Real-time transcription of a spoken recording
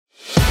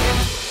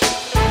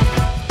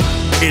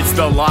It's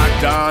the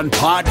Locked On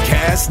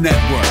Podcast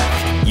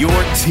Network, your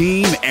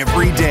team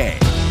every day.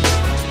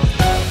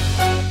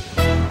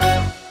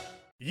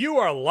 You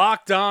are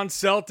Locked On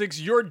Celtics,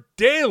 your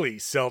daily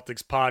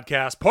Celtics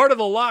podcast, part of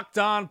the Locked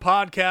On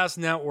Podcast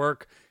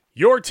Network,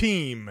 your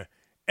team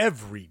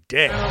every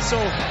day. I'm so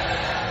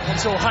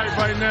hyped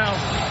right now.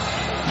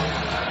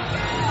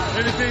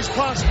 Anything's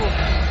possible.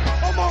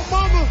 Oh,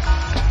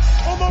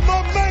 my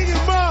mama made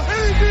it, ma.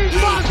 Anything's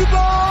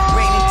possible.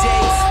 Rainy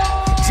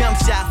days, jump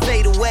shot,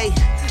 fade away.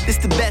 This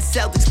the best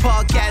Celtics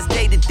podcast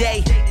day to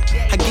day.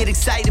 I get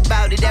excited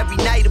about it every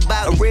night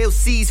about it. A real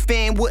C's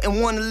fan wouldn't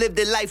want to live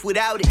their life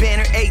without it.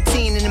 Banner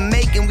 18 in the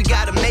making, we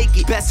gotta make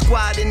it. Best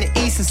squad in the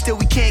East and still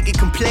we can't get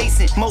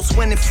complacent. Most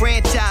winning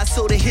franchise,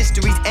 so the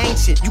history's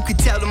ancient. You could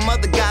tell them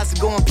other guys are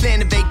going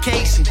plan a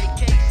vacation.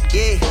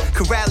 Yeah,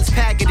 Karalis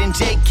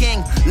Jay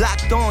King,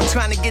 locked on,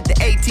 trying to get the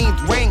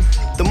 18th ring.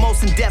 The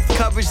most in-depth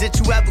coverage that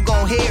you ever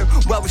gonna hear.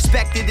 Well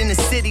respected in the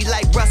city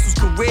like Russell's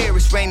career.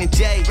 It's Rain and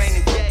Jay.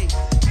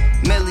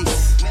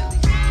 Millies.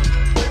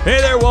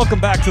 Hey there, welcome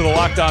back to the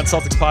Locked On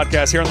Celtics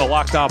podcast here on the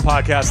Locked On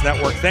Podcast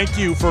Network. Thank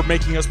you for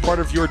making us part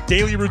of your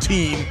daily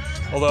routine,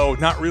 although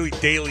not really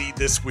daily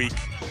this week.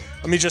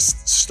 Let me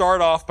just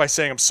start off by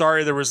saying I'm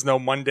sorry there was no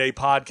Monday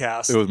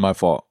podcast. It was my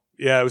fault.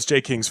 Yeah, it was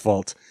Jay King's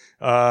fault.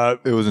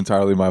 It was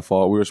entirely my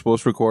fault. We were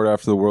supposed to record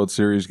after the World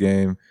Series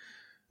game,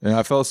 and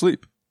I fell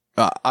asleep.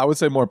 I would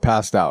say more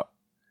passed out.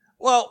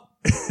 Well,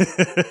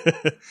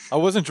 I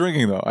wasn't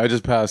drinking, though. I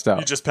just passed out.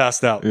 You just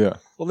passed out. Yeah.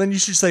 Well, then you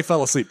should say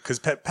fell asleep, because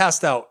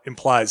passed out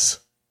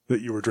implies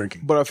that you were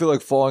drinking. But I feel like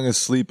falling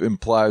asleep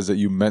implies that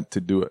you meant to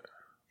do it.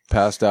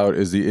 Passed out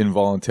is the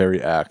involuntary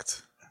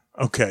act.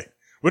 Okay.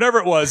 Whatever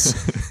it was,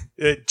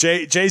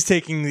 Jay's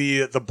taking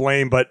the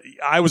blame, but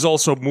I was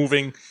also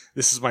moving.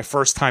 This is my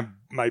first time,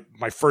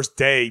 my first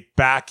day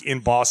back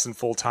in Boston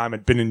full time.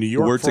 I'd been in New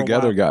York. We're for a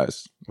together, while.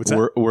 guys. What's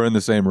that? We're in the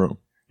same room.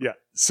 Yeah.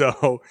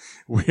 So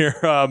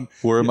we're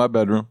in my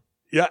bedroom.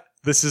 Yeah.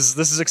 This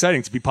is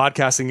exciting to be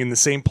podcasting in the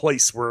same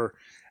place. We're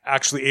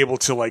actually able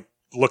to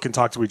look and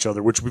talk to each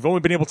other, which we've only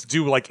been able to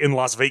do in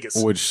Las Vegas.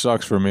 Which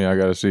sucks for me. I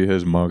got to see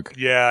his mug.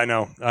 Yeah,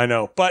 I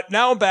know. But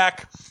now I'm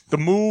back. The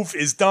move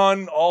is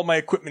done. All my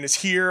equipment is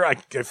here. I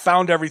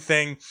found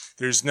everything.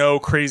 There's no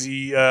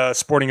crazy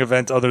sporting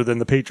event other than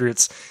the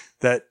Patriots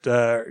that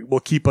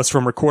will keep us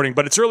from recording.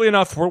 But it's early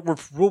enough.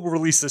 We'll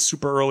release this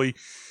super early.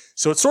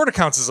 So it sort of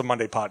counts as a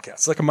Monday podcast.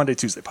 It's like a Monday,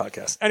 Tuesday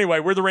podcast.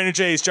 Anyway, we're the Rain and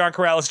Jays. John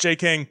Karalis, Jay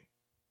King,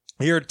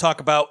 here to talk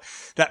about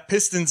that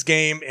Pistons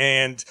game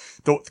and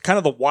the kind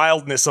of the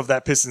wildness of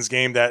that Pistons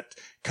game, that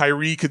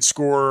Kyrie could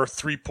score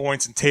 3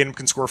 points and Tatum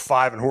can score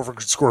 5 and Horford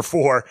could score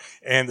 4,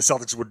 and the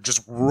Celtics would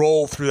just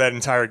roll through that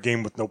entire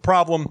game with no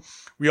problem.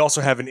 We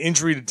also have an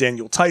injury to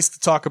Daniel Theis to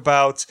talk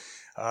about.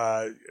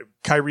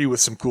 Kyrie with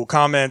some cool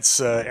comments.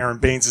 Aaron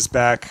Baines is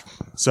back.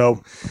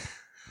 So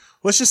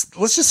let's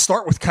just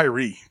start with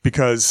Kyrie,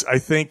 because I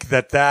think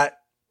that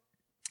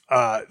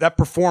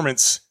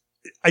performance,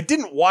 I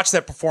didn't watch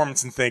that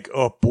performance and think,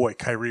 oh boy,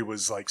 Kyrie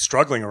was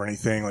struggling or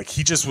anything.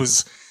 He just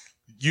was,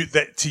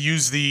 to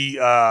use the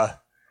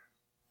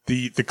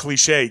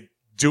cliche,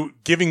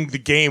 giving the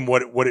game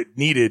what it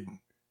needed.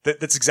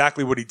 That's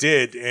exactly what he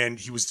did, and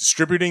he was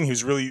distributing. He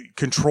was really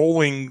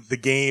controlling the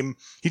game.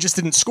 He just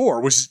didn't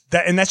score,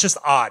 and that's just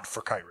odd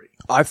for Kyrie.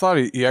 I thought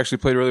he actually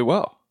played really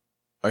well.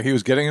 He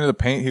was getting into the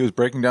paint. He was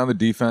breaking down the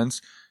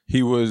defense.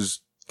 He was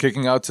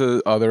kicking out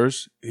to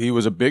others. He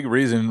was a big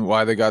reason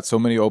why they got so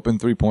many open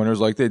three-pointers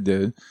like they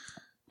did.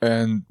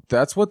 And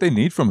that's what they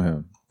need from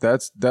him.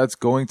 That's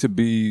going to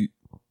be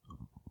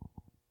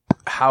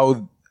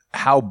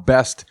how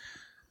best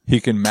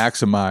he can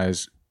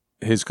maximize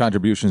his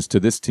contributions to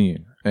this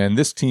team. And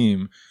this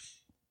team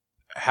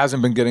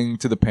hasn't been getting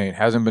to the paint,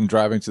 hasn't been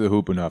driving to the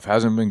hoop enough,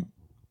 hasn't been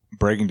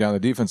breaking down the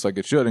defense like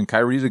it should. And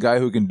Kyrie's a guy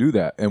who can do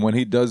that. And when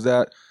he does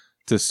that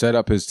to set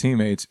up his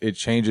teammates, it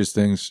changes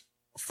things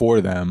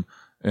for them.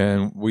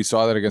 And we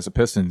saw that against the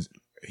Pistons.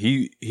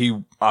 He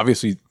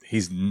obviously,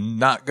 he's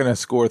not going to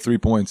score 3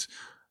 points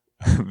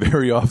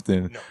very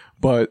often. No.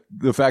 But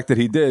the fact that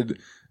he did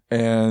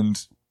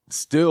and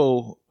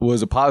still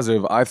was a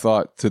positive, I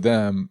thought, to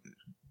them,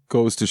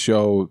 goes to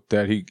show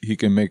that he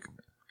can make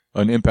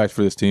an impact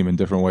for this team in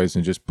different ways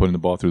than just putting the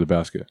ball through the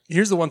basket.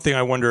 Here's the one thing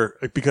I wonder,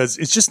 because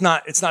it's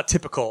not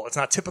typical. It's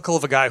not typical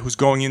of a guy who's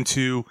going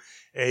into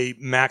a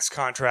max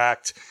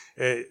contract,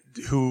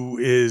 who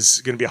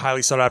is going to be a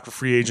highly sought after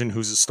free agent,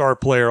 who's a star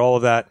player, all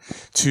of that,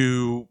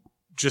 to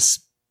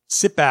just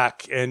sit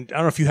back. And I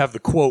don't know if you have the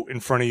quote in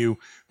front of you,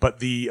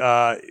 but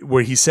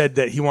where he said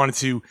that he wanted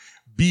to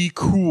be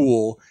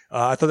cool.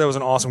 I thought that was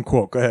an awesome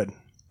quote. Go ahead.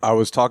 I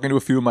was talking to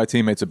a few of my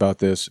teammates about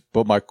this,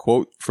 but my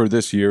quote for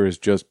this year is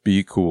just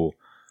be cool.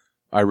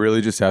 I really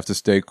just have to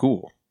stay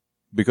cool,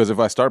 because if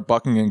I start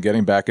bucking and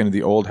getting back into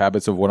the old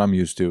habits of what I'm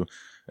used to,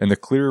 and the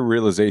clear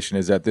realization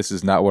is that this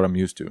is not what I'm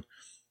used to.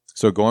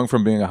 So going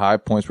from being a high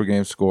points per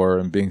game scorer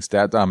and being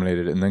stat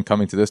dominated, and then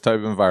coming to this type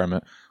of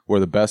environment where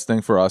the best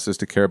thing for us is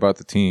to care about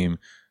the team,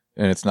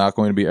 and it's not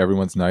going to be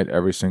everyone's night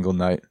every single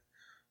night.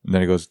 And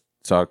then he goes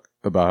talk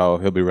about how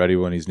he'll be ready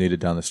when he's needed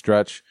down the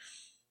stretch.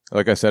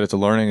 Like I said, it's a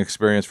learning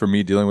experience for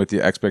me dealing with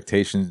the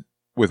expectations,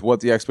 with what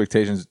the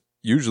expectations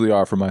usually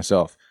are for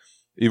myself.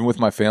 Even with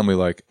my family,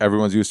 like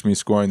everyone's used to me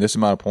scoring this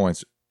amount of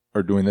points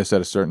or doing this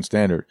at a certain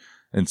standard.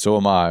 And so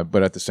am I.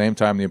 But at the same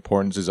time, the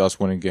importance is us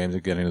winning games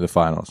and getting to the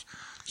finals.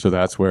 So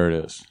that's where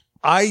it is.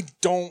 I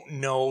don't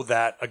know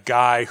that a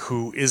guy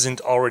who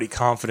isn't already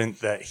confident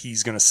that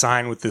he's going to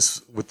sign with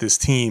this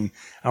team,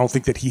 I don't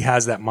think that he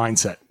has that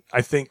mindset.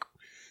 I think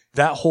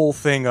that whole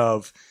thing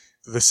of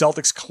the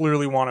Celtics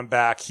clearly want him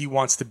back, he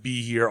wants to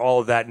be here, all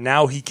of that.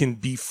 Now he can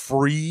be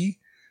free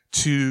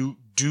to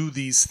do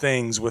these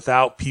things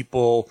without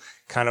people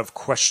kind of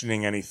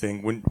questioning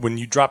anything. When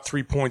you drop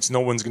 3 points, no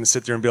one's going to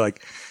sit there and be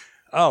like,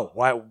 oh,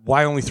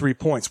 why only 3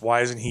 points?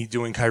 Why isn't he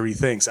doing Kyrie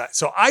things?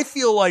 So I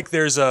feel like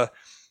there's a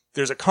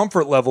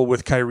comfort level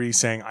with Kyrie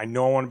saying, I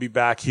know I want to be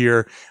back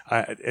here.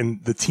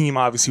 And the team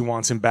obviously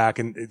wants him back.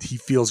 And he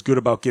feels good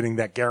about getting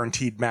that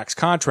guaranteed max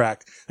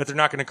contract, that they're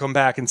not going to come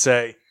back and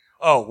say,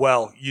 oh,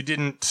 well, you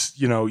didn't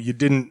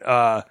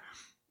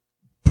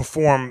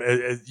perform.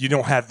 You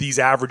don't have these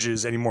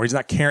averages anymore. He's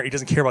not caring. He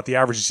doesn't care about the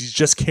averages. He's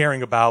just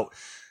caring about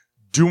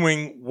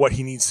doing what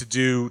he needs to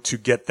do to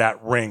get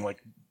that ring.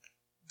 Like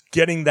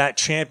getting that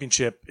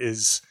championship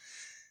is,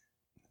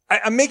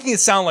 I'm making it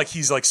sound like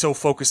he's like so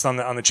focused on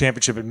the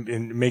championship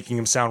and making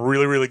him sound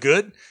really, really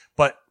good.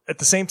 But at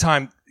the same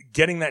time,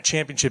 getting that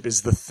championship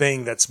is the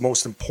thing that's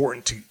most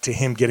important to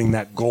him getting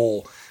that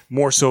goal,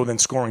 more so than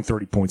scoring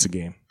 30 points a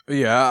game.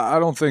 Yeah, I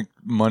don't think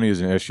money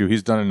is an issue.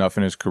 He's done enough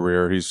in his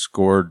career. He's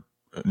scored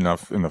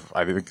enough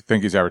I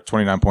think he's averaged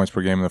 29 points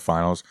per game in the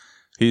finals.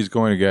 He's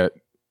going to get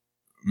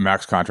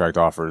max contract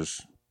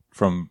offers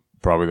from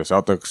probably the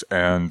Celtics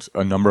and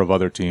a number of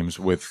other teams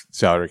with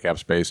salary cap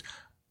space.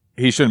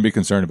 He shouldn't be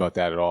concerned about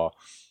that at all.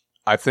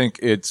 I think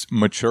it's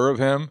mature of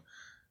him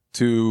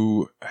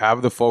to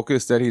have the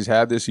focus that he's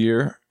had this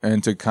year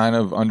and to kind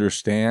of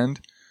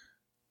understand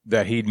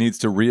that he needs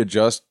to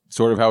readjust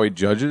sort of how he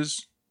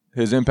judges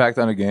his impact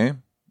on a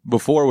game.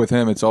 Before with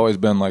him, it's always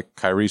been like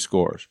Kyrie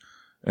scores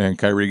and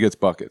Kyrie gets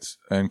buckets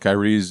and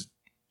Kyrie's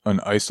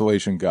an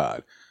isolation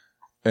god.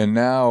 And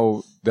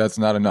now that's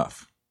not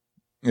enough.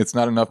 It's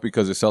not enough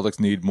because the Celtics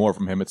need more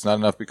from him. It's not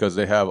enough because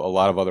they have a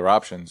lot of other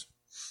options.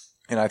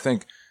 And I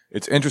think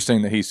it's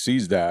interesting that he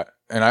sees that.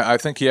 And I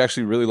think he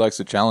actually really likes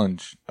the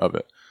challenge of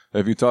it.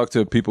 If you talk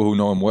to people who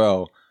know him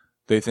well,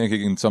 they think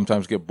he can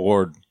sometimes get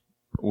bored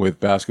with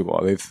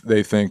basketball.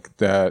 They think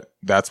that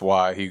that's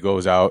why he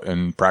goes out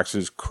and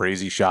practices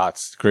crazy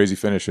shots, crazy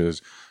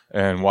finishes,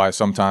 and why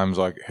sometimes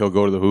like he'll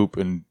go to the hoop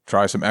and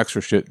try some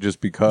extra shit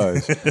just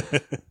because.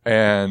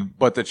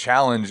 But the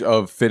challenge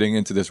of fitting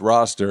into this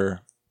roster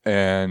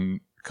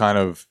and kind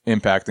of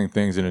impacting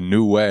things in a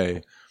new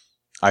way,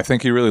 I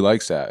think he really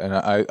likes that. And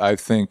I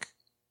think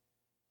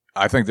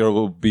there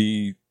will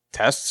be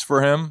tests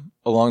for him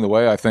along the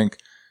way. I think,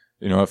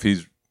 if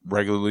he's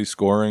regularly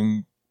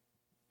scoring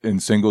in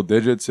single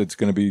digits, it's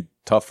going to be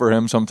tough for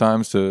him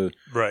sometimes to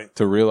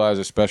realize,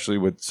 especially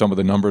with some of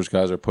the numbers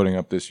guys are putting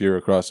up this year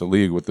across the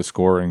league with the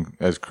scoring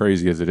as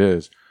crazy as it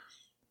is.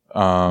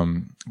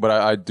 But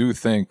I do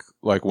think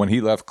like when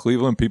he left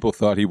Cleveland, people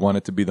thought he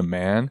wanted to be the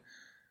man.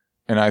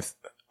 And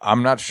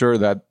I'm not sure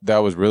that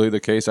was really the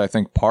case. I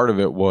think part of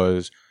it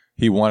was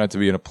he wanted to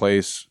be in a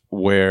place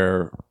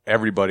where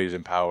everybody's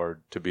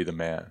empowered to be the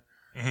man.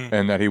 Mm-hmm.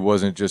 And that he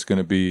wasn't just going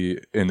to be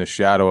in the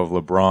shadow of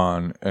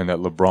LeBron and that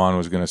LeBron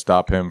was going to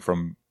stop him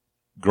from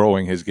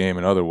growing his game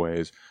in other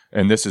ways.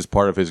 And this is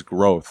part of his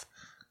growth.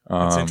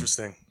 That's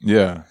interesting.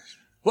 Yeah.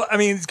 Well, I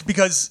mean, it's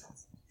because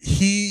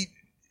he,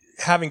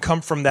 having come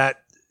from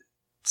that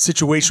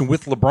situation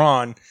with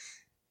LeBron,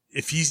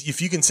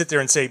 if you can sit there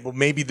and say, well,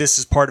 maybe this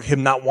is part of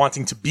him not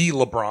wanting to be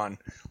LeBron,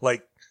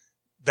 like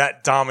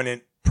that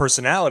dominant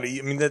personality.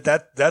 I mean,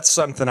 that's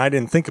something I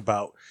didn't think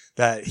about.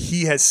 That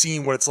he has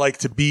seen what it's like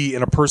to be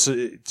in a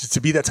person,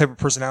 to be that type of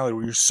personality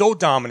where you're so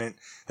dominant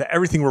that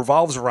everything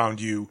revolves around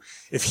you.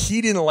 If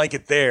he didn't like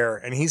it there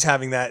and he's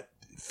having that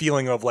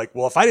feeling of like,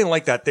 well, if I didn't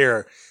like that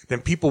there, then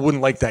people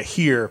wouldn't like that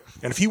here.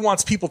 And if he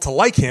wants people to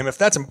like him, if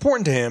that's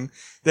important to him,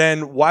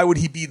 then why would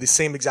he be the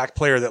same exact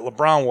player that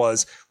LeBron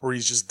was, where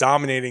he's just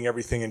dominating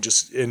everything and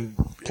just in.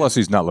 Plus,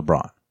 he's not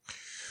LeBron.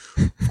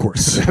 Of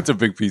course. That's a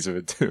big piece of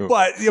it too.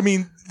 But I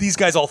mean, these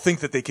guys all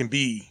think that they can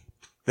be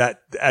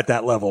that at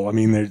that level. I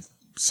mean,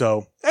 it's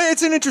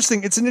an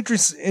interesting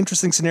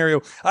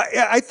scenario.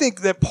 I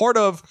think that part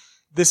of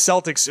this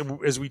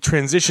Celtics, as we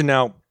transition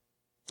now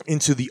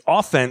into the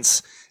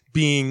offense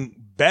being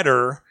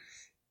better,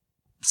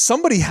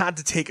 somebody had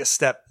to take a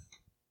step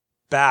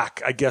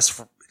back, I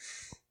guess.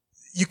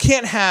 You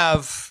can't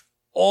have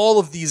all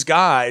of these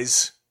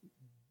guys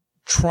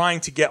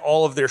trying to get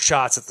all of their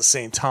shots at the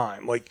same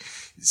time. Like,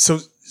 so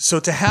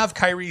to have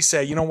Kyrie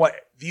say, you know what,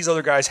 these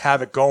other guys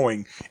have it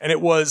going, and it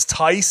was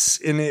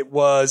Theis and it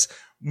was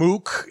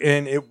Mook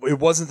and it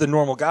wasn't the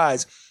normal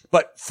guys,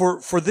 but for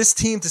this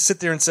team to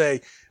sit there and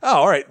say, oh,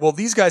 all right, well,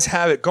 these guys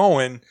have it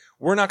going,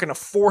 we're not going to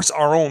force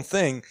our own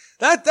thing.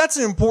 That's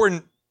an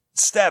important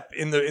step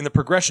in the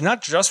progression,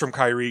 not just from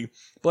Kyrie,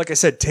 but like I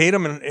said,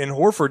 Tatum and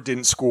Horford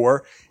didn't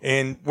score.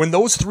 And when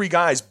those three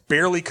guys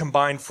barely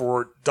combined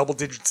for double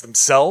digits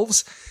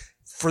themselves,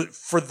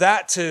 for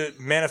that to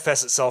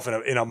manifest itself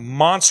in a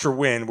monster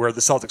win where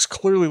the Celtics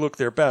clearly look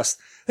their best,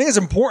 I think it's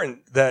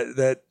important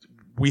that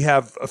we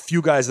have a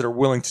few guys that are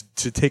willing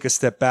to take a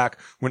step back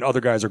when other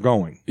guys are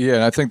going. Yeah,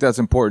 and I think that's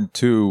important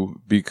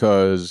too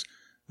because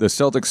the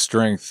Celtics'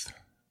 strength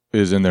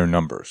is in their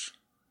numbers.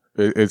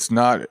 It's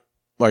not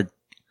like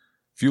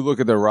if you look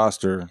at their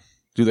roster,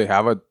 do they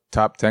have a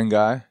top 10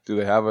 guy? Do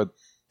they have a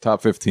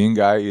top 15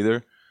 guy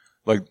either?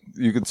 Like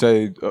you could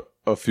say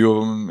a few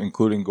of them,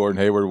 including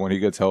Gordon Hayward when he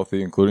gets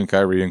healthy, including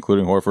Kyrie,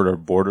 including Horford, are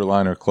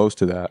borderline or close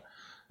to that.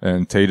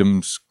 And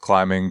Tatum's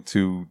climbing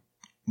to,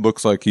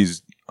 looks like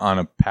he's on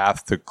a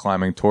path to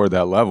climbing toward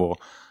that level,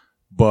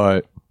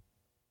 but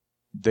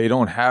they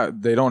don't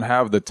have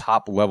the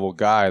top level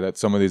guy that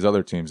some of these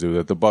other teams do,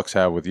 that the Bucks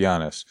have with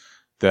Giannis,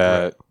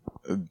 that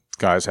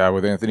guys have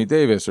with Anthony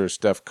Davis or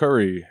Steph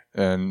Curry,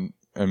 and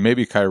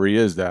maybe Kyrie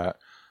is that.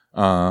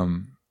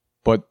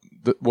 But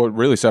what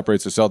really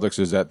separates the Celtics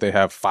is that they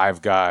have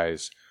five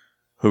guys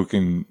who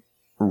can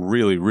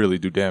really, really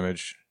do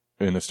damage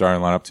in the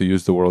starting lineup, to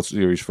use the World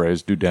Series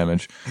phrase, do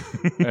damage.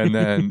 and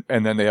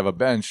then they have a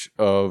bench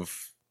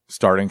of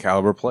starting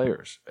caliber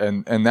players.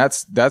 And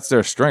that's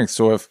their strength.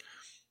 So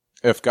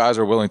if guys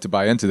are willing to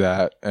buy into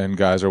that and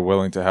guys are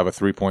willing to have a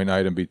 3-point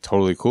night and be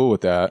totally cool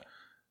with that,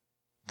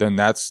 then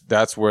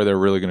that's where they're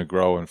really going to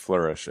grow and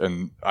flourish.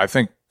 And I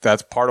think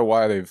that's part of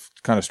why they've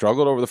kind of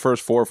struggled over the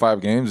first 4 or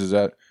 5 games, is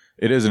that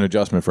it is an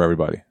adjustment for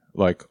everybody.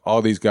 Like,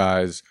 all these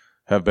guys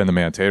have been the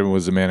man. Tatum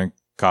was the man in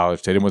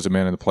college. Tatum was the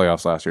man in the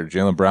playoffs last year.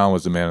 Jaylen Brown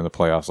was the man in the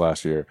playoffs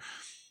last year.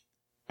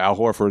 Al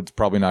Horford's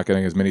probably not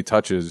getting as many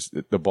touches.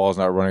 The ball's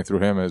not running through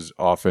him as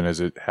often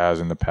as it has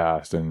in the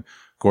past. And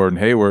Gordon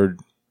Hayward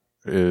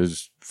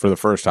is, for the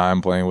first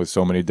time, playing with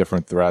so many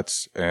different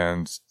threats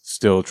and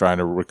still trying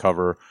to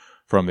recover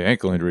from the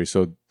ankle injury.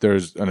 So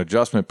there's an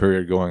adjustment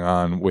period going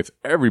on with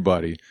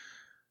everybody.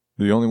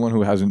 The only one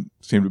who hasn't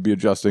seemed to be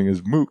adjusting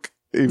is Mook.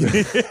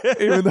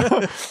 Even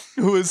though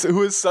who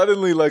is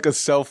suddenly like a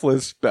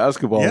selfless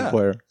basketball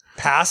player,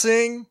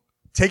 passing,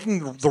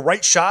 taking the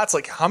right shots.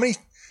 Like how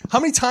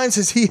many times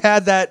has he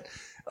had that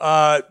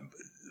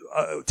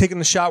taking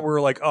the shot where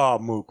we're like, oh,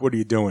 Mook, what are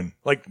you doing?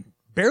 Like,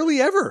 barely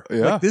ever. Yeah.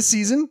 Like this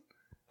season.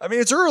 I mean,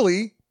 it's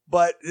early,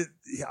 but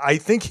I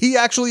think he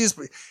actually is.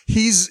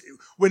 He's,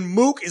 when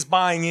Mook is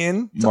buying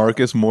in,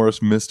 Marcus Morris,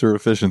 Mr.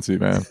 Efficiency,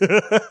 man.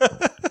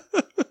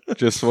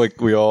 Just like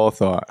we all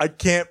thought. I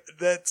can't.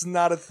 That's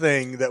not a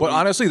thing. But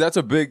honestly, that's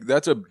a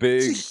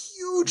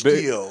huge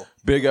deal.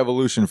 Big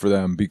evolution for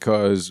them,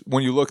 because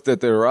when you looked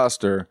at their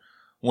roster,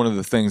 one of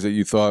the things that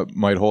you thought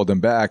might hold them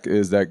back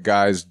is that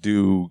guys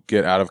do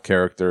get out of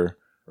character,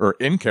 or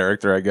in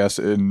character, I guess,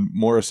 in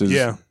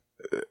Morris's,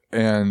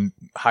 and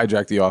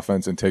hijack the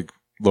offense and take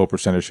low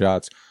percentage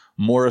shots.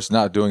 Morris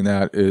not doing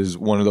that is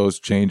one of those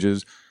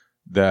changes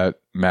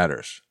that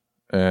matters.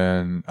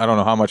 And I don't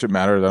know how much it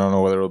matters. I don't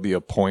know whether it'll be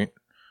a point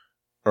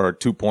or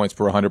 2 points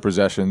per 100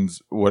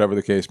 possessions, whatever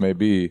the case may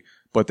be.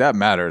 But that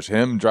matters.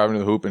 Him driving to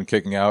the hoop and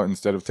kicking out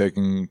instead of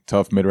taking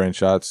tough mid-range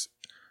shots,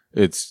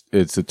 it's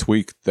a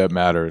tweak that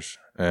matters.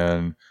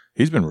 And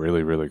he's been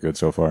really, really good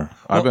so far.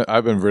 Well,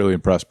 I've been really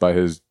impressed by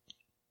his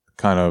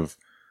kind of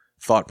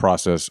thought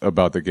process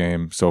about the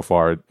game so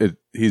far.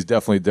 He's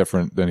definitely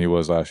different than he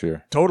was last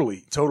year.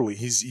 Totally.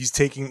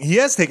 He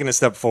has taken a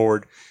step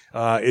forward,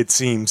 it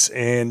seems.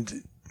 And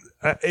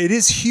it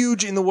is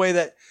huge in the way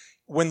that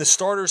when the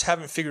starters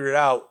haven't figured it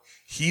out,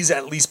 he's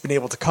at least been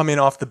able to come in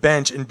off the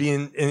bench and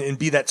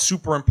be that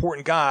super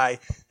important guy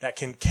that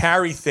can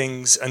carry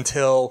things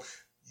until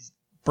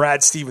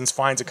Brad Stevens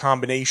finds a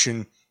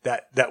combination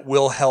that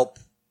will help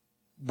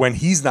when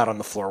he's not on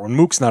the floor, when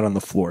Mook's not on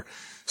the floor.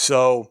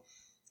 So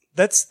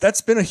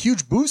that's been a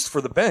huge boost for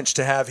the bench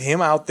to have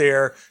him out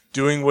there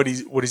doing what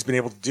he's been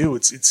able to do.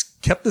 It's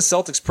kept the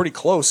Celtics pretty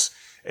close,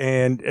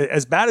 and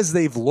as bad as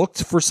they've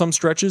looked for some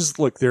stretches,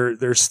 look,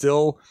 they've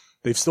still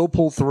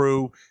pulled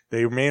through.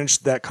 They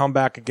managed that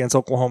comeback against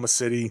Oklahoma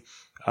City,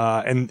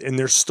 and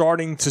they're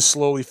starting to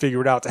slowly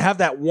figure it out. To have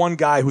that one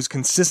guy who's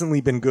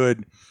consistently been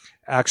good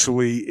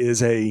actually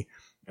is a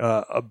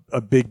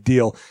big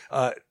deal.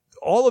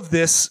 All of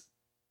this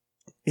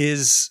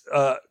is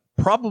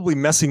probably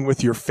messing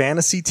with your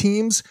fantasy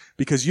teams,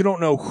 because you don't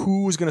know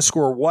who's going to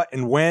score what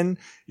and when.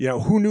 You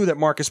know, who knew that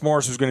Marcus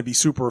Morris was going to be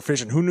super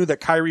efficient? Who knew that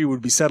Kyrie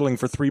would be settling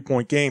for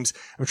 3-point games?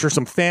 I'm sure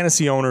some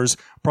fantasy owners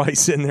probably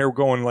sitting there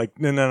going like,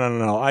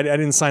 no. I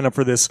didn't sign up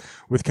for this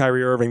with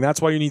Kyrie Irving.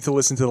 That's why you need to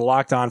listen to the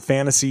Locked On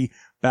Fantasy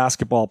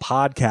Basketball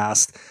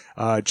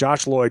podcast.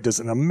 Josh Lloyd does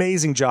an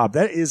amazing job.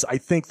 That is, I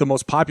think, the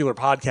most popular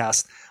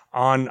podcast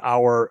on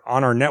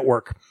our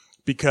network.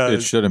 Because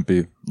it shouldn't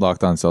be.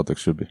 Locked On Celtics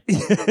should be.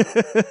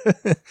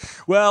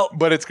 Well,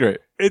 but it's great.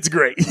 It's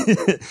great.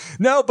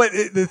 No, but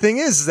the thing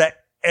is that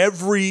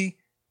every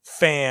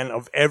fan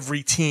of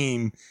every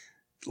team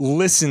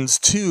listens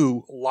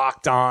to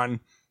Locked On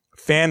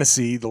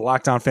fantasy, the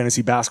Locked On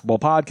Fantasy Basketball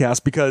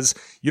podcast, because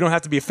you don't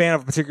have to be a fan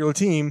of a particular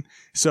team.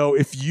 So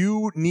if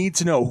you need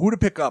to know who to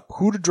pick up,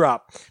 who to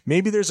drop,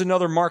 maybe there's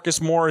another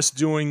Marcus Morris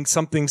doing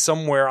something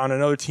somewhere on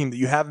another team that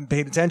you haven't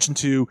paid attention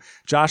to,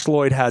 Josh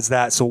Lloyd has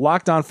that. So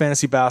Locked On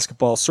Fantasy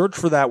Basketball, search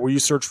for that where you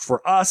searched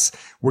for us,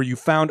 where you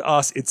found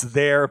us. It's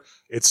there.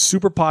 It's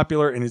super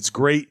popular and it's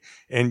great.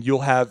 And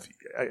you'll have,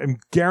 I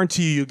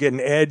guarantee you'll get an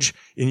edge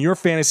in your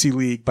fantasy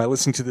league by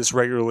listening to this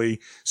regularly,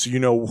 so you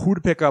know who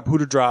to pick up, who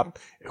to drop,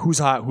 who's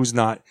hot, who's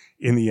not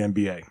in the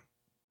NBA.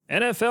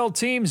 NFL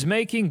teams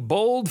making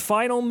bold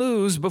final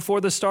moves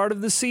before the start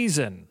of the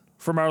season.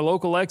 From our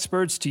local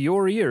experts to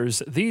your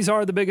ears, these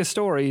are the biggest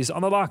stories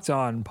on the Locked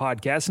On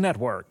Podcast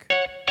Network.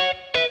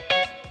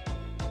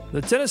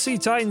 The Tennessee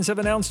Titans have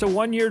announced a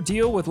one-year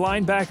deal with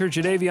linebacker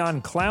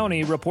Jadeveon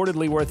Clowney,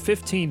 reportedly worth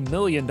 $15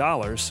 million.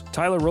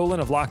 Tyler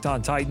Rowland of Locked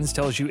On Titans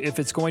tells you if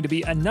it's going to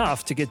be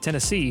enough to get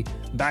Tennessee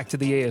back to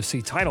the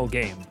AFC title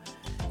game.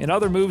 In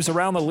other moves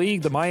around the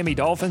league, the Miami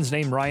Dolphins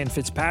named Ryan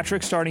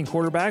Fitzpatrick starting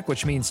quarterback,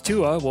 which means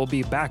Tua will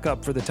be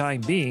backup for the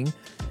time being.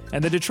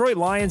 And the Detroit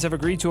Lions have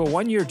agreed to a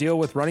one-year deal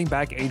with running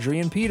back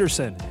Adrian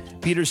Peterson.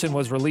 Peterson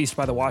was released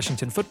by the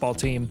Washington football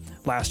team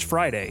last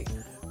Friday.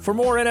 For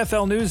more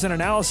NFL news and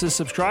analysis,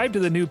 subscribe to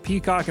the new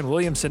Peacock and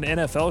Williamson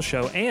NFL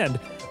show and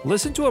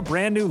listen to a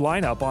brand new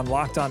lineup on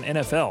Locked On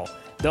NFL.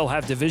 They'll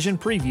have division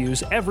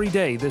previews every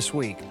day this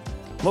week.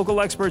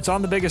 Local experts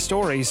on the biggest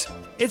stories.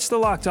 It's the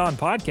Locked On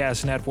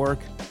Podcast Network,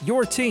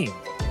 your team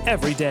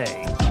every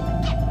day.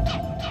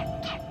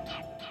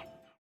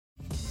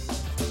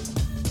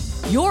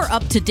 You're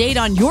up to date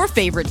on your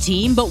favorite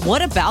team, but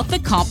what about the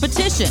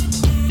competition?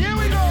 Here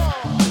we go.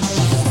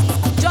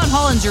 John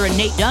Hollinger and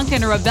Nate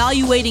Duncan are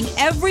evaluating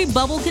every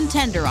bubble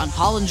contender on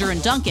Hollinger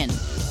and Duncan.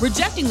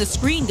 Rejecting the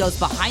Screen goes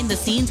behind the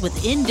scenes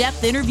with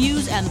in-depth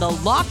interviews, and the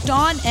Locked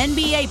On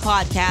NBA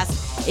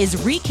podcast is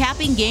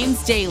recapping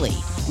games daily.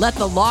 Let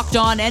the Locked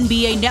On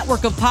NBA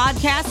network of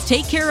podcasts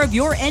take care of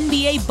your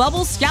NBA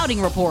bubble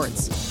scouting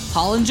reports.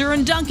 Hollinger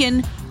and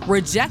Duncan,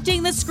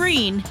 Rejecting the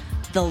Screen,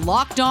 the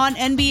Locked On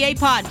NBA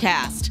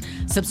podcast.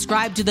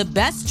 Subscribe to the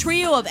best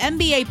trio of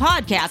NBA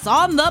podcasts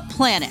on the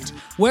planet,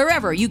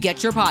 wherever you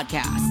get your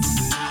podcasts.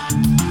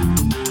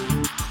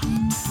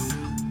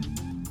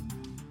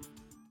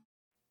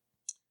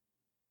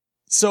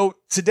 So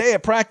today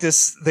at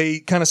practice, they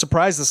kind of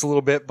surprised us a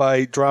little bit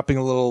by dropping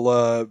a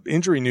little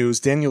injury news.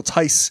 Daniel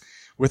Theis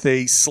with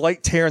a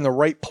slight tear in the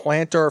right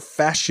plantar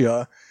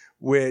fascia,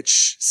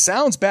 which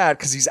sounds bad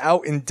because he's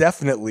out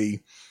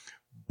indefinitely.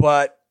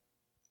 But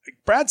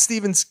Brad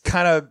Stevens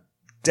kind of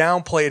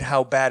downplayed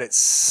how bad it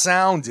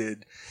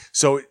sounded.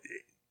 So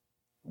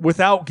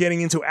without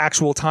getting into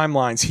actual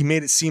timelines, he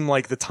made it seem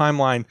like the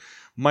timeline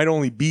might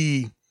only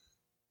be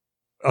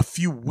a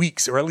few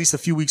weeks, or at least a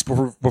few weeks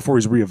before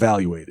he's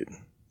reevaluated.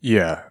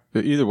 Yeah.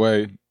 Either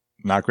way,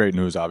 not great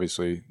news,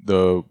 obviously.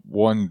 The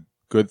one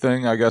good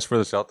thing, I guess, for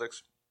the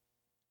Celtics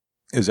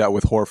is that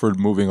with Horford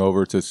moving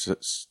over to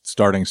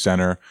starting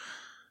center,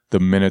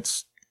 the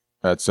minutes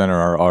at center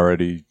are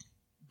already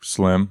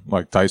slim.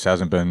 Like Theis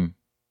hasn't been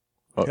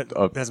he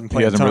hasn't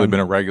really been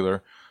a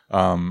regular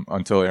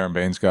until Aaron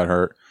Baines got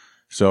hurt.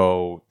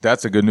 So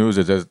that's the good news,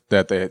 is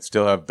that they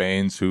still have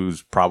Baines,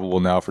 who's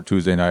probable now for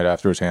Tuesday night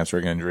after his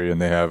hamstring injury,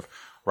 and they have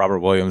Robert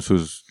Williams,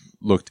 who's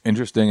looked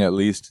interesting at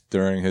least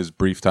during his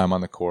brief time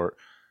on the court.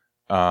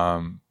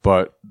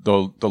 But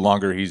the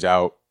longer he's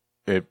out,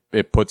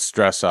 it puts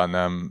stress on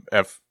them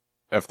if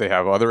they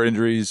have other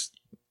injuries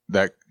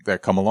that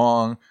come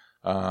along.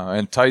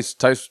 And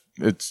Theis,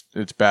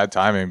 it's bad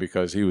timing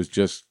because he was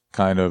just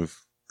kind of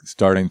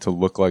starting to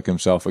look like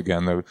himself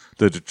again.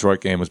 The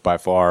Detroit game was by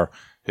far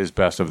his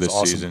best of this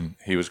season.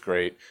 He was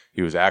great.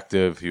 He was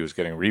active. He was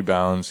getting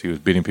rebounds. He was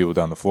beating people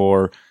down the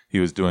floor. He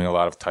was doing a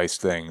lot of Theis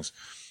things.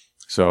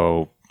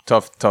 So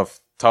tough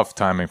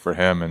timing for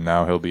him. And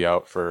now he'll be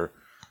out for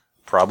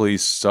probably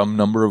some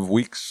number of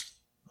weeks,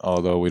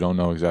 although we don't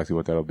know exactly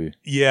what that'll be.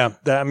 Yeah.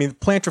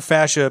 Plantar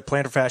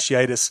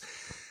fasciitis,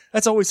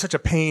 that's always such a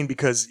pain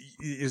because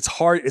it's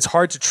hard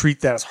to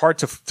treat that. It's hard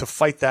to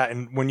fight that.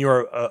 And when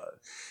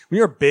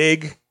you're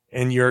big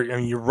and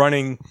you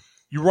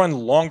run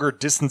longer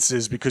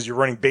distances because you're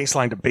running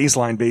baseline to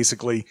baseline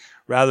basically,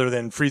 rather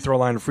than free throw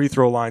line to free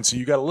throw line. So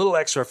you got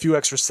a few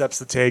extra steps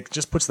to take.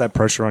 Just puts that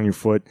pressure on your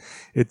foot.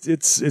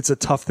 It's a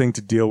tough thing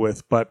to deal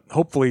with, but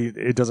hopefully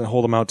it doesn't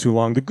hold them out too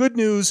long. The good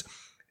news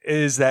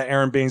is that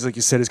Aaron Baines, like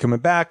you said, is coming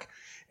back,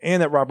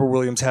 and that Robert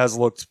Williams has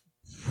looked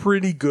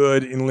pretty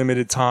good in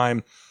limited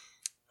time.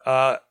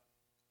 I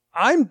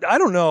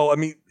don't know.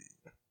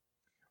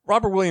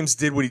 Robert Williams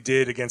did what he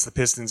did against the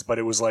Pistons, but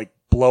it was like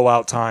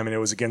blowout time and it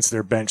was against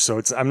their bench. So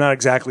I'm not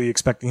exactly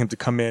expecting him to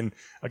come in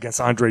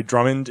against Andre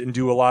Drummond and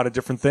do a lot of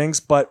different things,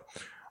 but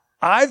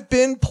I've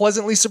been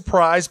pleasantly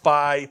surprised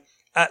by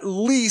at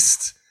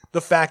least the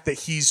fact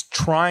that he's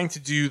trying to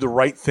do the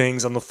right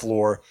things on the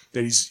floor,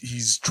 that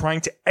he's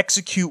trying to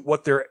execute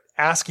what they're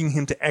asking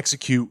him to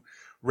execute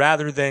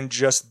rather than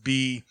just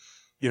be,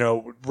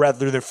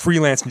 rather than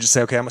freelance and just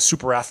say, okay, I'm a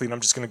super athlete and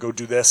I'm just going to go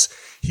do this.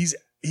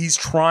 he's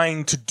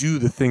trying to do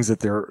the things that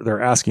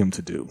they're asking him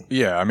to do.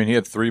 Yeah, I mean, he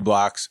had 3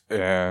 blocks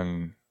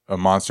and a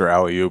monster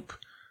alley-oop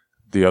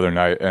the other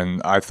night,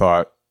 and I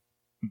thought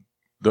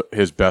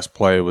his best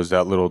play was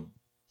that little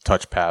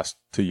touch pass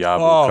to Yabu.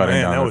 Oh,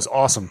 man, that was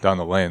awesome. Down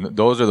the lane.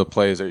 Those are the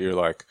plays that you're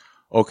like,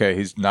 okay,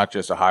 he's not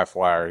just a high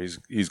flyer.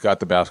 He's got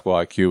the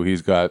basketball IQ.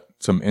 He's got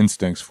some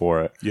instincts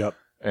for it. Yep.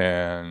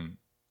 And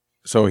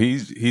so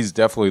he's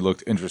definitely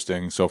looked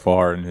interesting so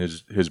far in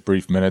his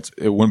brief minutes.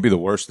 It wouldn't be the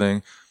worst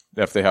thing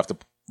if they have to,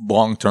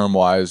 long-term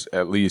wise,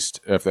 at least,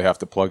 if they have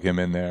to plug him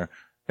in there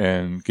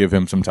and give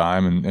him some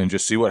time and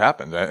just see what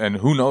happens. And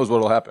who knows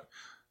what will happen.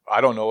 I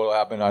don't know what will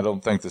happen. I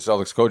don't think the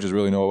Celtics coaches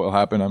really know what will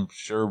happen. I'm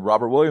sure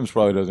Robert Williams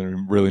probably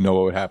doesn't really know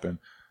what would happen.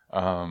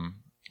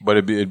 But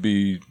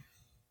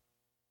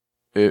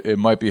it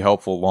might be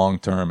helpful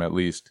long-term, at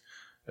least,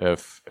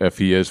 if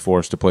he is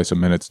forced to play some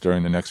minutes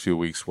during the next few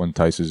weeks when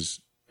Theis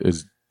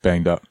is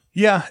banged up.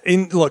 Yeah,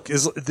 and look,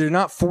 they're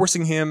not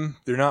forcing him.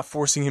 They're not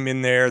forcing him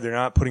in there. They're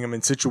not putting him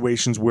in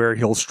situations where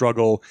he'll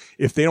struggle.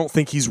 If they don't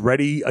think he's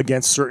ready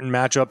against certain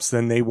matchups,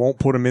 then they won't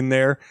put him in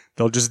there.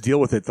 They'll just deal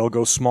with it. They'll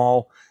go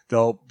small.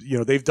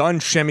 They've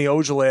done Semi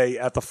Ojeleye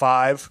at the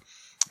 5,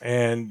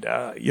 and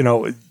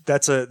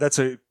that's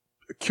a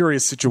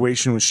curious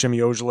situation with Semi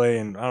Ojeleye,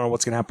 and I don't know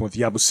what's going to happen with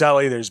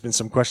Yabusele. There's been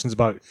some questions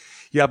about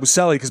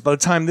Yabusele because by the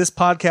time this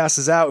podcast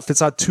is out, if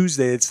it's on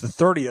Tuesday, it's the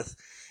 30th.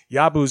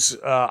 Yabu's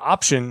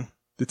option,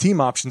 the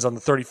team option's on the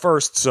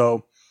 31st,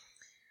 so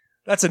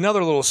that's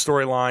another little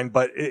storyline.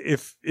 But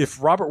if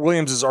Robert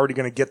Williams is already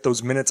going to get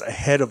those minutes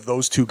ahead of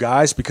those 2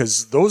 guys,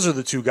 because those are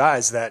the 2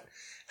 guys that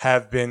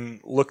have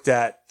been looked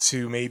at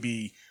to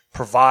maybe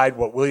provide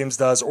what Williams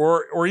does,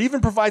 or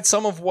even provide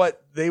some of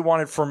what they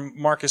wanted from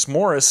Marcus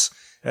Morris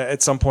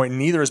at some point.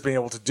 Neither has been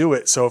able to do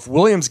it. So if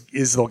Williams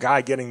is the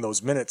guy getting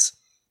those minutes,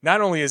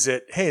 not only is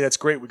it, hey, that's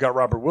great, we got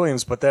Robert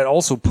Williams, but that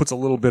also puts a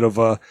little bit of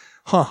a,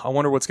 I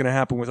wonder what's going to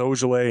happen with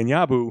Ojeleye and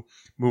Yabu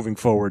moving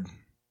forward.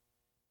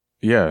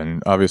 Yeah,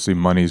 and obviously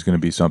money is going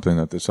to be something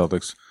that the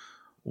Celtics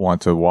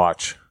want to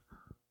watch.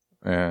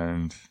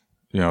 And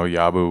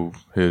Yabu,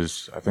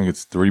 I think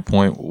it's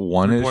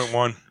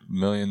 $3.1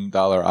 million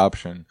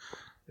option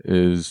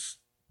is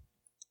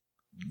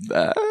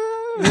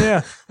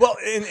yeah. Well,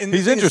 and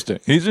he's interesting.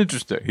 He's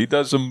interesting. He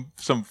does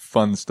some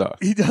fun stuff.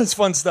 He does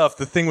fun stuff.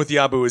 The thing with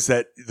Yabu is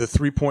that the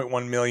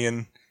 $3.1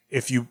 million,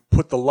 if you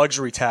put the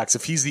luxury tax,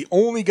 if he's the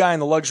only guy in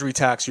the luxury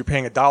tax, you're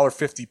paying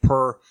 $1.50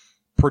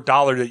 per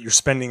dollar that you're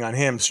spending on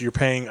him. So you're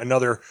paying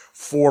another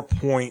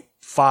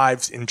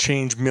 4.5 and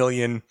change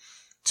million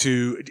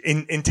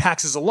in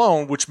taxes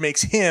alone, which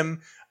makes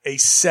him a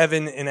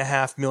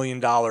 $7.5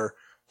 million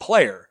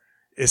player,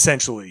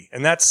 essentially.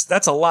 And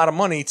that's a lot of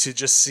money to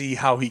just see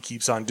how he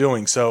keeps on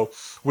doing. So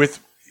with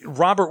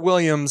Robert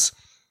Williams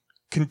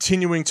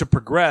continuing to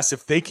progress,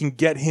 if they can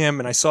get him,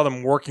 and I saw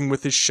them working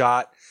with his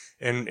shot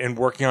and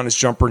working on his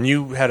jumper, and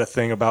you had a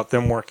thing about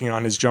them working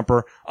on his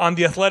jumper on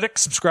The Athletic.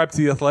 Subscribe to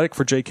The Athletic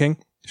for Jay King.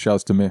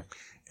 Shouts to me.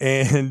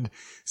 And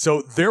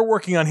so they're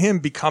working on him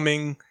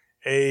becoming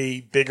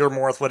a bigger,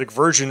 more athletic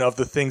version of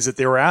the things that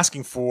they were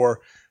asking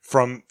for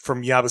from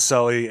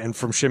Yabusele and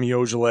from Semi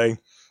Ojeleye.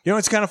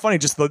 It's kind of funny,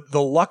 just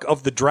the luck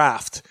of the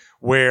draft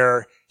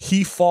where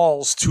he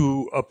falls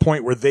to a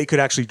point where they could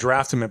actually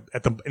draft him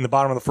in the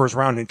bottom of the first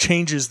round, and it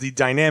changes the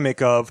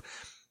dynamic of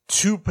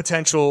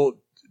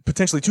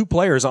potentially 2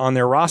 players on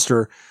their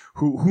roster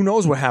who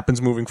knows what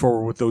happens moving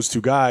forward with those 2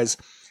 guys.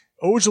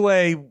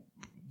 Ojeleye,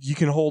 you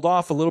can hold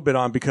off a little bit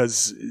on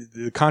because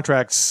the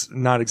contract's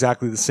not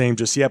exactly the same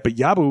just yet. But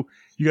Yabu,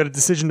 you got a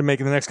decision to make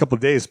in the next couple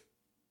of days.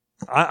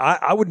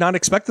 I would not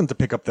expect them to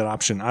pick up that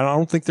option. I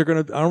don't think they're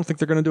gonna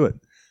do it.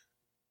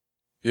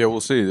 Yeah,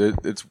 we'll see.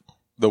 It's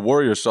the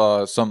Warriors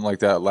saw something like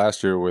that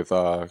last year with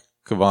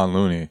Kevon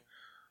Looney,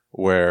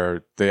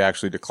 where they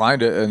actually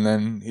declined it, and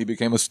then he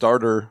became a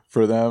starter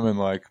for them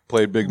and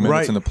played big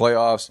minutes in the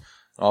playoffs.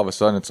 All of a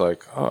sudden, it's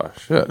like, oh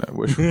shit! I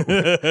wish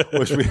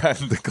we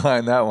hadn't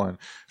declined that one.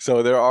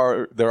 So there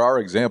are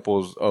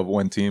examples of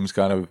when teams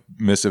kind of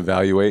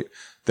misevaluate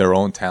their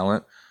own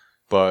talent,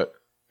 but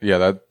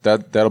yeah,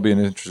 that'll be an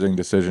interesting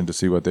decision to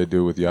see what they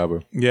do with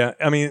Yabu. Yeah,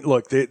 I mean,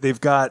 look,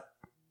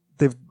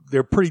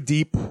 they're pretty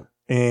deep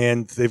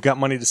and they've got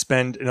money to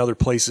spend in other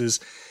places.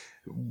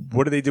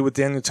 What do they do with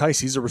Daniel Theis?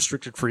 He's a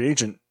restricted free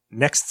agent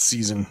next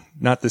season,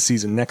 not this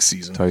season, next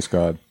season. Theis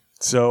God.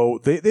 So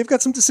they've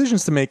got some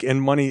decisions to make,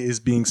 and money is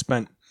being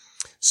spent.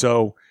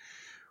 So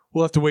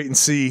we'll have to wait and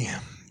see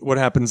what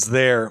happens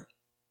there.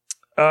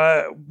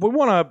 We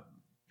want to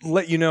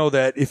let you know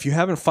that if you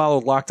haven't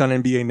followed Locked On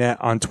NBA Net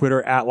on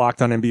Twitter at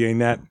Locked On NBA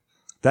Net,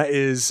 that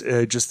is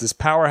just this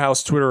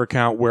powerhouse Twitter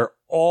account where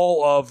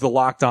all of the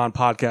Locked On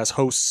podcast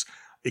hosts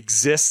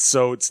exist.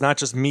 So it's not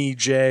just me,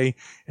 Jay,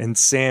 and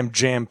Sam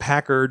Jam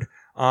Packard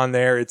on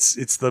there. It's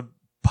the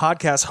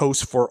podcast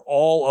host for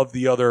all of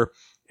the other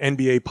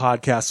NBA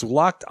podcasts. So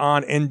Locked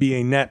On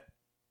NBA Net.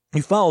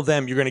 You follow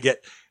them, you're going to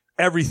get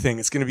everything.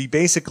 It's going to be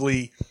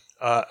basically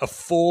a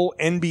full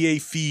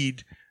NBA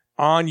feed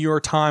on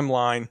your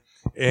timeline.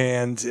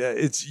 and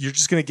you're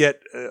just going to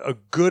get a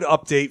good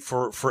update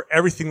for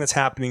everything that's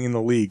happening in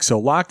the league. So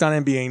Locked On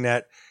NBA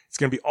Net, it's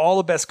going to be all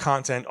the best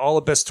content, all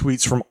the best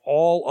tweets from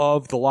all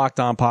of the Locked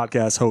On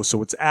podcast hosts.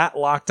 So it's at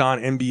Locked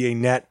On NBA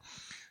Net.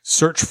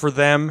 Search for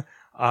them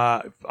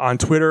on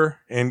Twitter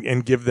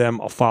and give them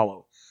a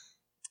follow.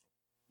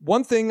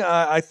 One thing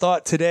I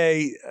thought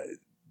today,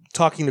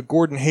 talking to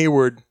Gordon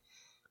Hayward,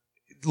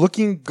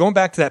 going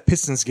back to that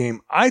Pistons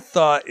game, I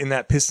thought in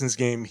that Pistons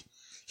game,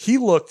 he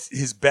looked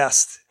his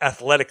best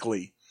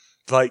athletically.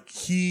 Like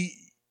he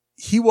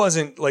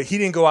wasn't like, he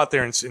didn't go out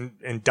there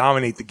and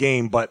dominate the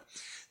game, but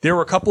there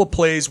were a couple of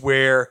plays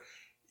where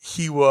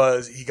he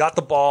got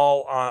the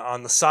ball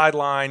on the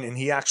sideline and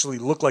he actually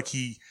looked like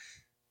he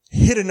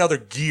hit another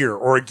gear,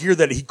 or a gear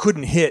that he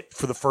couldn't hit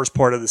for the first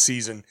part of the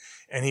season.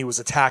 And he was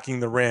attacking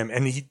the rim,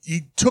 and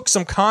he took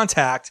some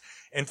contact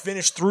and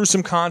finished through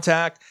some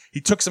contact.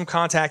 He took some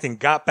contact and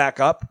got back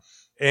up.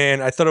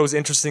 And I thought it was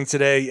interesting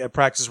today at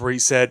practice where he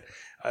said,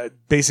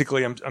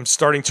 basically, I'm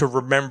starting to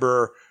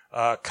remember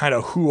kind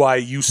of who I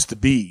used to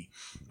be.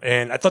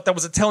 And I thought that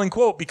was a telling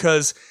quote,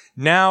 because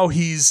now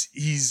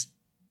he's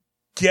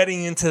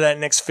getting into that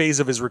next phase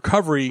of his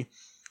recovery,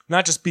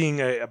 not just being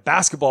a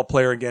basketball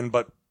player again,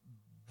 but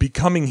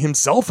becoming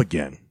himself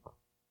again.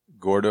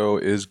 Gordo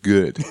is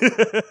good.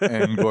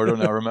 And Gordo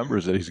now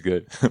remembers that he's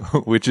good,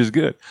 which is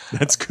good.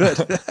 That's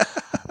good.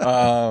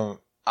 I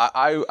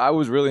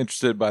was really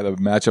interested by the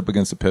matchup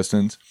against the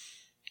Pistons,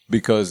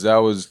 because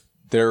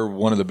they're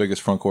one of the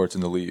biggest front courts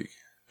in the league,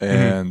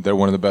 and they're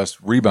one of the best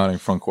rebounding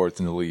front courts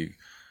in the league.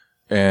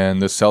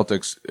 And the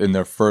Celtics, in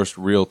their first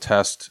real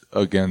test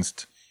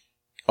against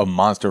a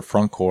monster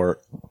front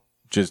court,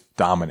 just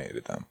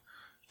dominated them.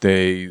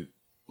 They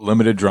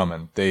limited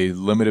Drummond. They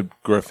limited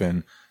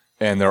Griffin.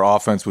 And their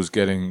offense was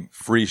getting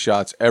free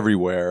shots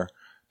everywhere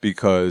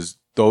because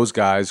those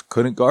guys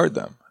couldn't guard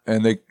them.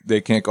 And they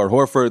can't guard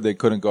Horford. They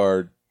couldn't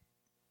guard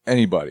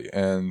anybody.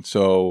 And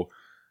so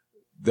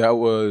that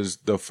was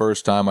the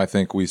first time I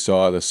think we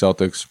saw the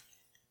Celtics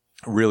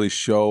really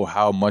show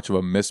how much of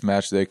a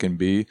mismatch they can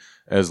be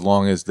as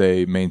long as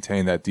they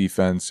maintain that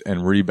defense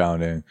and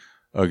rebounding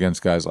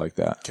against guys like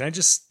that. Can I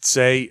just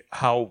say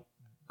how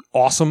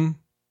awesome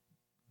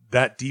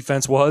that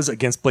defense was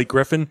against Blake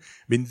Griffin?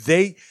 I mean,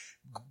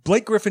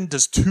 Blake Griffin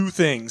does two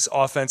things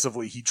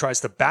offensively. He tries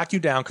to back you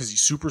down because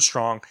he's super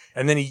strong,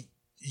 and then he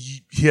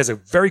has a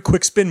very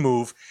quick spin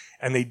move,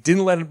 and they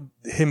didn't let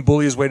him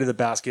bully his way to the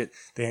basket.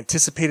 They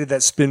anticipated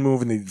that spin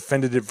move, and they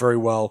defended it very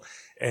well,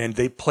 and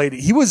they played it.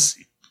 He was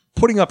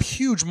putting up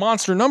huge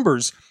monster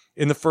numbers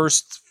in the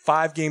first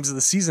 5 games of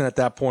the season at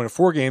that point, or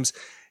 4 games,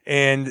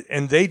 and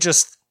they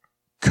just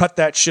cut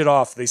that shit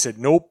off. They said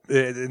nope,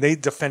 and they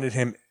defended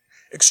him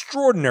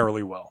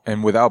extraordinarily well.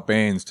 And without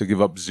Baines to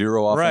give up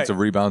 0 offensive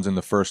rebounds in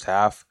the first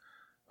half,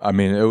 I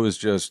mean, it was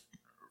just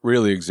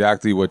really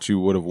exactly what you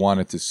would have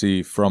wanted to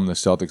see from the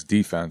Celtics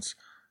defense.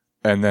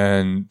 And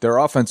then their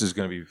offense is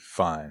going to be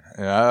fine.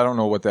 And I don't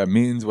know what that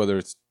means, whether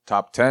it's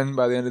top 10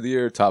 by the end of the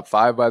year, top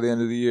 5 by the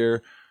end of the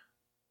year.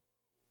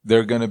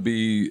 They're going to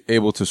be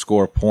able to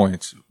score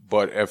points.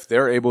 But if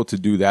they're able to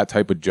do that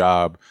type of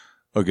job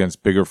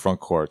against bigger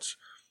front courts,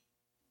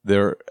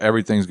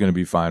 everything's going to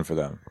be fine for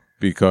them,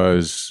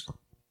 because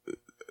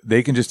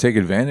they can just take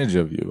advantage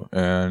of you,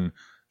 and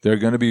they're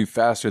going to be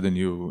faster than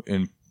you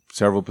in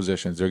several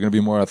positions. They're going to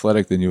be more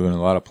athletic than you in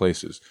a lot of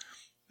places.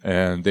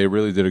 And they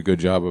really did a good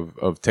job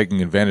of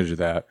taking advantage of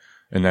that.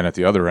 And then at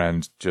the other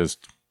end, it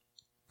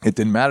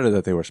didn't matter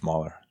that they were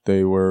smaller.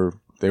 They were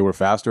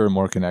faster and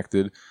more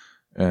connected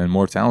and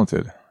more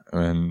talented.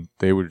 And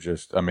they were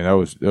just, I mean, it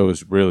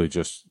was really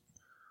just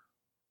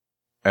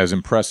as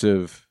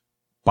impressive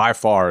by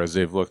far as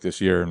they've looked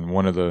this year. And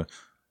one of the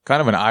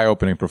kind of an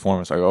eye-opening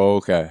performance. Like, oh,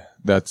 okay,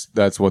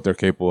 that's what they're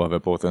capable of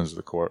at both ends of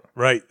the court.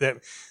 Right.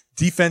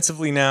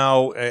 Defensively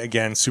now,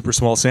 again, super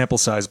small sample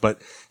size,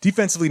 but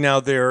defensively now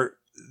they're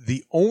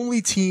the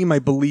only team, I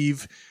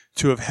believe,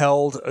 to have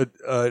held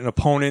an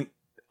opponent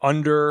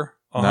under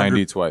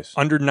 90 twice.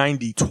 Under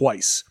 90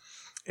 twice.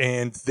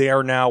 And they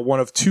are now one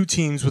of 2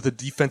 teams with a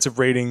defensive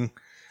rating.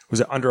 Was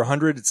it under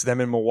 100? It's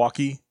them in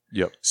Milwaukee.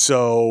 Yep.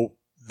 So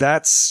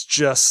that's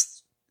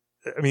just,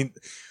 I mean,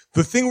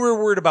 the thing we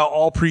were worried about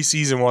all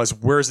preseason was,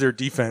 where's their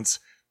defense?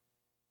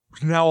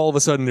 Now all of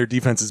a sudden their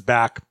defense is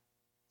back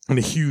in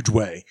a huge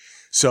way.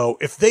 So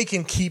if they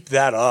can keep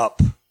that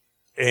up,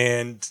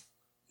 and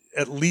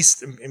at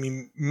least, I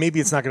mean, maybe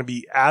it's not going to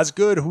be as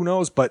good, who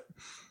knows, but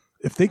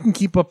if they can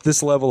keep up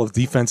this level of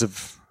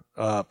defensive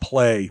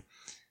play,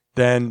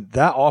 then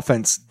that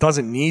offense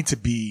doesn't need to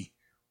be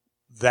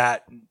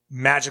that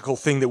magical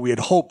thing that we had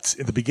hoped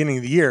at the beginning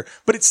of the year,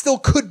 but it still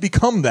could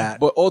become that.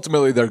 But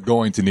ultimately, they're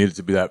going to need it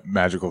to be that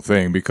magical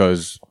thing,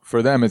 because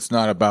for them, it's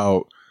not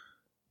about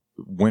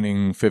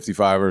winning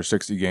 55 or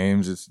 60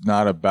 games. It's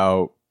not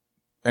about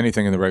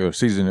anything in the regular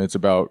season. It's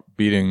about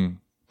beating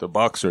the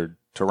Bucks or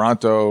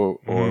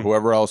Toronto or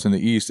whoever else in the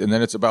East, and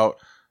then it's about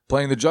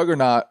playing the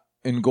juggernaut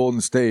in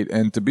Golden State.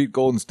 And to beat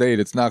Golden State,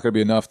 it's not going to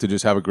be enough to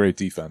just have a great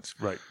defense.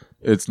 Right.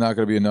 It's not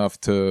going to be enough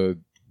to.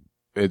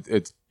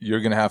 you're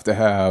going to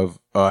have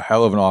a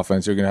hell of an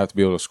offense. You're going to have to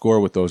be able to score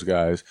with those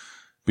guys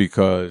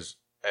because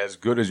as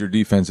good as your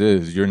defense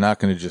is, you're not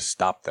going to just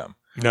stop them.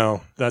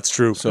 No, that's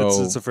true.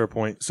 So that's a fair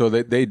point. So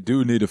they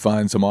do need to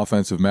find some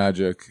offensive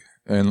magic.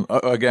 And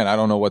again, I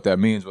don't know what that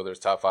means, whether it's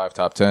top 5,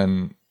 top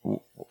 10.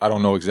 I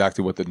don't know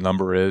exactly what the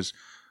number is.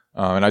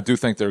 And I do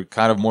think they're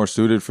kind of more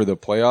suited for the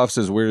playoffs,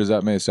 as weird as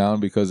that may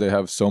sound, because they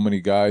have so many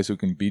guys who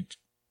can beat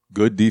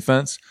good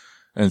defense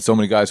and so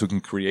many guys who can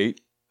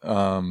create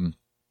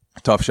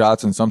tough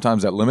shots. And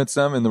sometimes that limits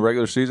them in the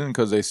regular season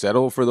because they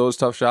settle for those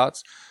tough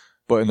shots.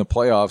 But in the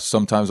playoffs,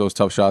 sometimes those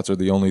tough shots are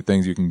the only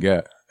things you can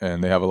get.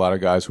 And they have a lot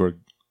of guys who are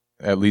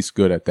at least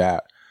good at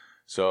that.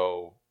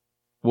 So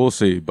we'll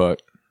see.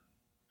 But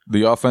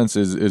the offense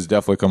is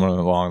definitely coming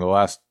along. The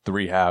last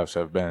 3 halves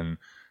have been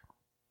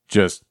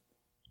just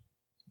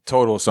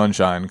total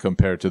sunshine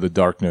compared to the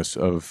darkness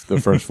of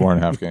the first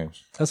 4.5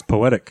 games. That's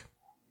poetic.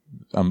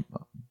 I'm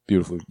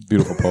beautiful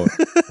poet.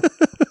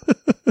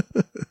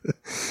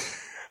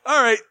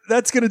 All right,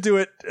 that's going to do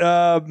it.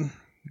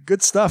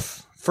 Good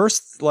stuff.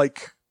 First,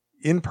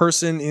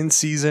 in-person,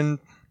 in-season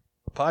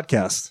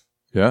podcast.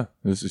 Yeah,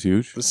 this is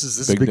huge. This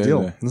is a big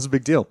deal. This is a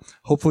big deal.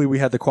 Hopefully we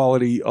had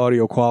the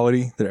audio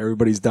quality that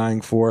everybody's dying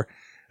for.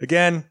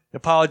 Again,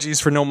 apologies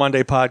for no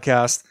Monday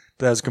podcast.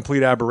 That was a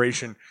complete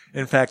aberration.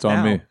 In fact,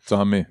 It's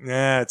on me.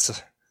 Yeah,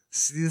 this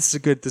is a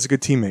good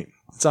teammate.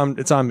 It's on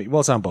me.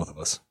 Well, it's on both of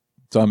us.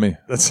 It's on me.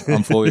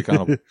 I'm fully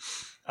accountable.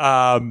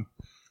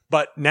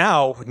 But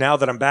now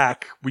that I'm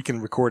back, we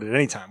can record at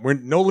any time. We're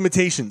no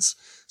limitations.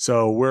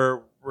 So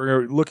we're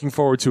looking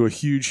forward to a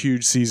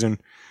huge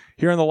season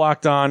here on the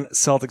Locked On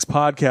Celtics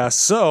podcast.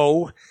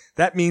 So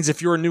that means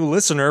if you're a new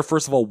listener,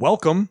 first of all,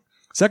 welcome.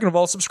 Second of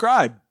all,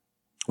 subscribe.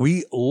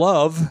 We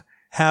love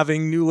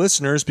having new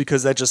listeners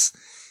because that just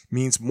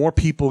means more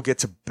people get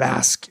to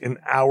bask in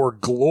our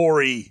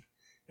glory.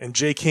 And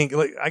Jay King,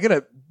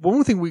 one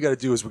more thing we got to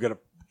do is we got to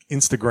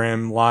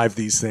Instagram live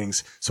these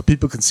things so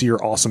people can see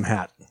your awesome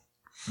hat.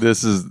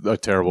 This is a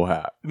terrible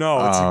hat.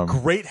 No, it's a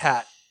great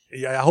hat.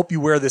 Yeah, I hope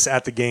you wear this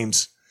at the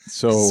games.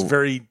 So it's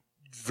very,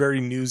 very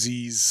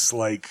Newsies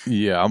like.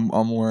 Yeah, I'm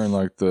wearing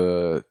like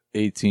the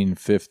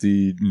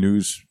 1850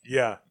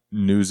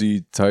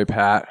 newsy type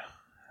hat.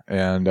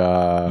 And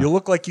you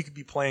look like you could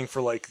be playing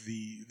for like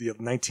the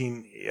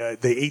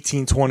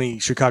 1820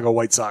 Chicago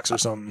White Sox or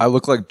something. I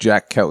look like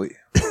Jack Kelly.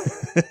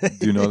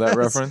 Do you know that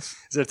reference?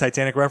 Is it a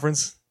Titanic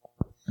reference?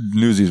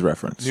 Newsies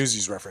reference.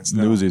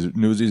 No.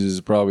 Newsies is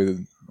probably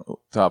the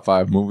top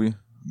 5 movie.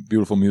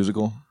 Beautiful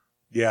musical.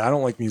 Yeah, I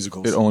don't like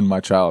musicals. It owned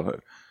my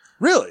childhood.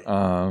 Really?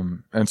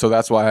 And so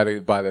that's why I had to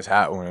buy this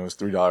hat when it was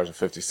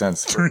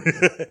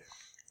 $3.50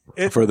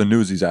 for the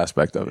Newsies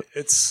aspect of it.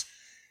 It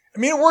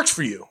works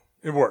for you.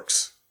 It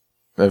works.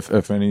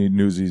 If any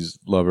Newsies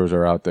lovers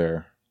are out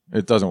there,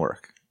 it doesn't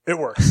work. It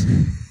works.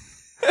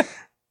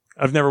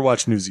 I've never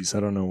watched Newsies. I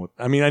don't know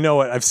I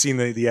know it. I've seen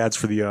the ads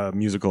for the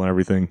musical and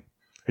everything.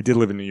 I did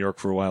live in New York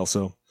for a while,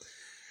 so. All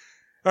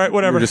right,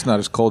 whatever. You're just not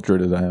as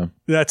cultured as I am.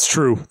 That's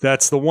true.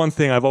 That's the one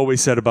thing I've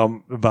always said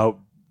about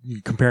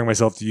comparing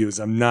myself to you is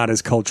I'm not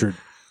as cultured.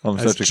 I'm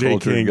as such a Jay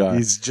cultured King. guy.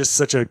 He's just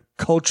such a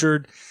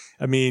cultured,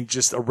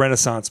 just a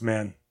Renaissance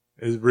man.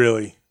 It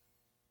really.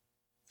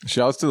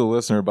 Shouts to the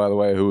listener, by the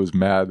way, who was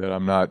mad that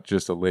I'm not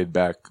just a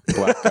laid-back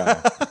black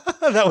guy.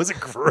 That was a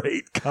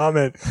great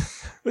comment.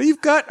 But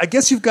I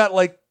guess you've got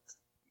like,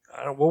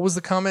 I don't know, what was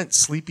the comment?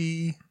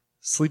 Sleepy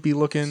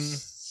looking.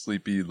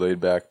 Sleepy,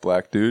 laid-back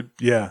black dude.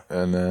 Yeah.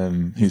 And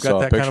then he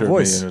saw a picture of me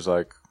and was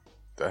like,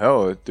 the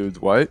hell, that dude's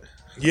white?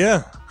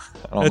 Yeah.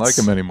 I don't like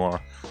him anymore.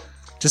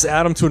 Just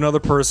add him to another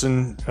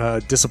person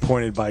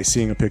disappointed by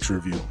seeing a picture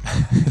of you.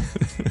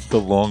 The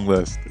long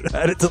list.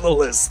 Add it to the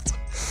list.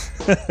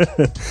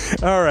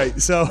 All right.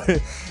 So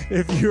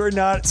if you're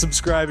not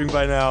subscribing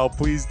by now,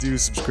 please do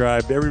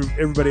subscribe.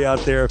 Everybody out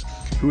there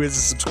who is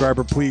a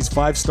subscriber, please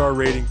 5-star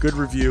rating, good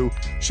review.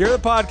 Share the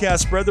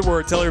podcast, spread the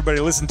word, tell everybody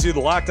to listen to the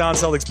Locked On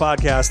Celtics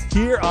podcast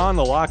here on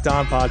the Locked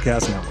On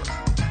Podcast Network.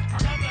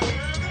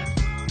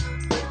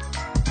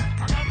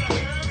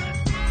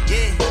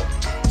 Yeah,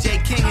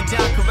 Jay King and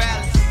John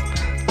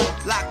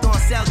Karalis, Locked On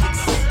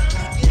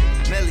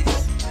Celtics, Millies.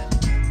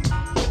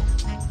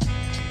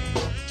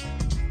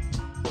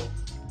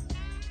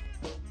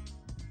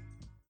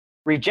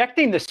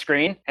 Rejecting the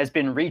Screen has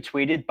been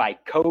retweeted by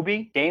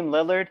Kobe, Dame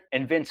Lillard,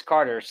 and Vince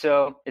Carter,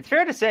 so it's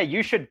fair to say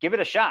you should give it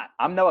a shot.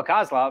 I'm Noah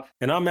Kozlov.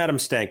 And I'm Adam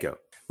Stanko.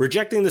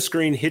 Rejecting the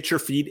Screen hits your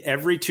feed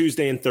every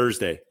Tuesday and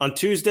Thursday. On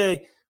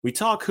Tuesday, we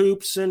talk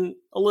hoops and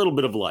a little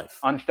bit of life.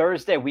 On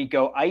Thursday, we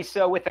go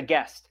ISO with a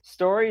guest.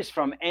 Stories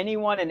from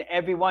anyone and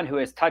everyone who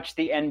has touched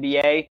the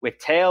NBA with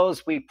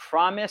tales we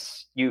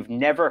promise you've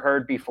never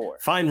heard before.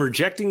 Find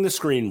Rejecting the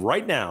Screen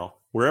right now,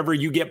 wherever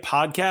you get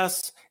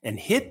podcasts, and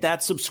hit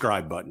that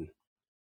subscribe button.